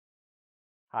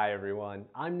Hi everyone,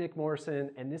 I'm Nick Morrison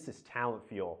and this is Talent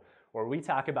Fuel, where we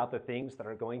talk about the things that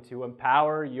are going to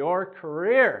empower your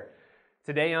career.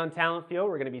 Today on Talent Fuel,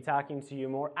 we're going to be talking to you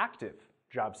more active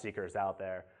job seekers out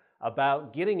there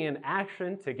about getting in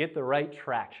action to get the right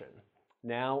traction.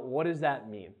 Now, what does that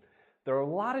mean? There are a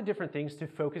lot of different things to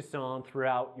focus on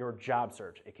throughout your job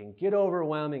search. It can get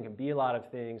overwhelming, it can be a lot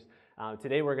of things.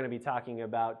 Today we're going to be talking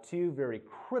about two very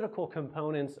critical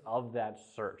components of that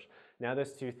search. Now,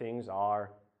 those two things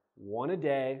are one a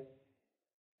day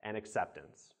and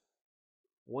acceptance.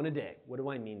 One a day. What do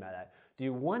I mean by that?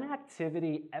 Do one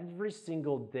activity every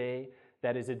single day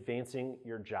that is advancing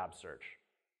your job search.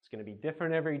 It's going to be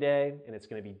different every day and it's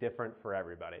going to be different for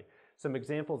everybody. Some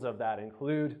examples of that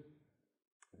include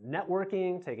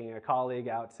networking, taking a colleague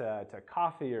out to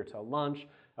coffee or to lunch,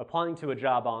 applying to a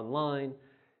job online,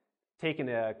 taking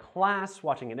a class,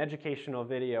 watching an educational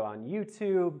video on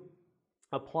YouTube,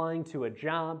 applying to a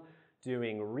job,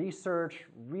 doing research,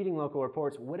 reading local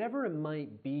reports, whatever it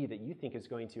might be that you think is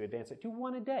going to advance it, do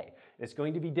one a day. It's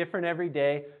going to be different every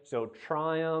day, so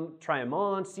try them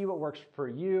on, see what works for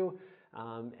you,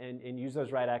 and use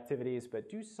those right activities, but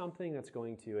do something that's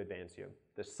going to advance you.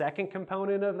 The second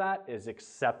component of that is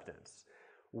acceptance.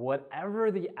 Whatever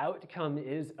the outcome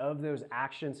is of those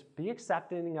actions, be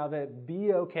accepting of it,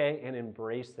 be okay, and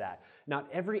embrace that. Not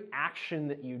every action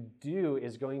that you do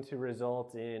is going to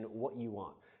result in what you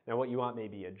want. Now, what you want may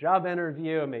be a job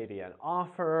interview, maybe an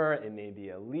offer, it may be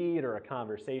a lead or a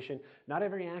conversation. Not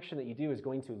every action that you do is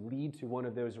going to lead to one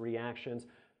of those reactions,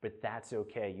 but that's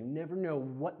okay. You never know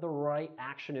what the right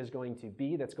action is going to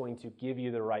be that's going to give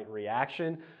you the right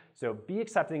reaction. So be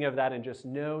accepting of that and just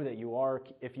know that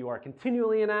if you are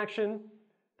continually in action,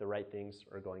 the right things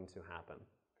are going to happen.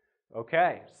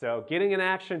 Okay, so getting in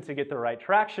action to get the right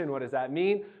traction, what does that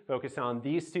mean? Focus on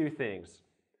these two things.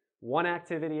 One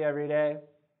activity every day,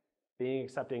 being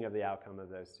accepting of the outcome of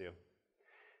those two.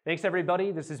 Thanks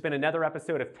everybody. This has been another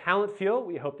episode of Talent Fuel.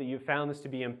 We hope that you found this to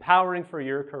be empowering for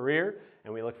your career,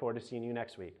 and we look forward to seeing you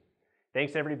next week.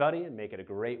 Thanks everybody, and make it a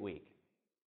great week.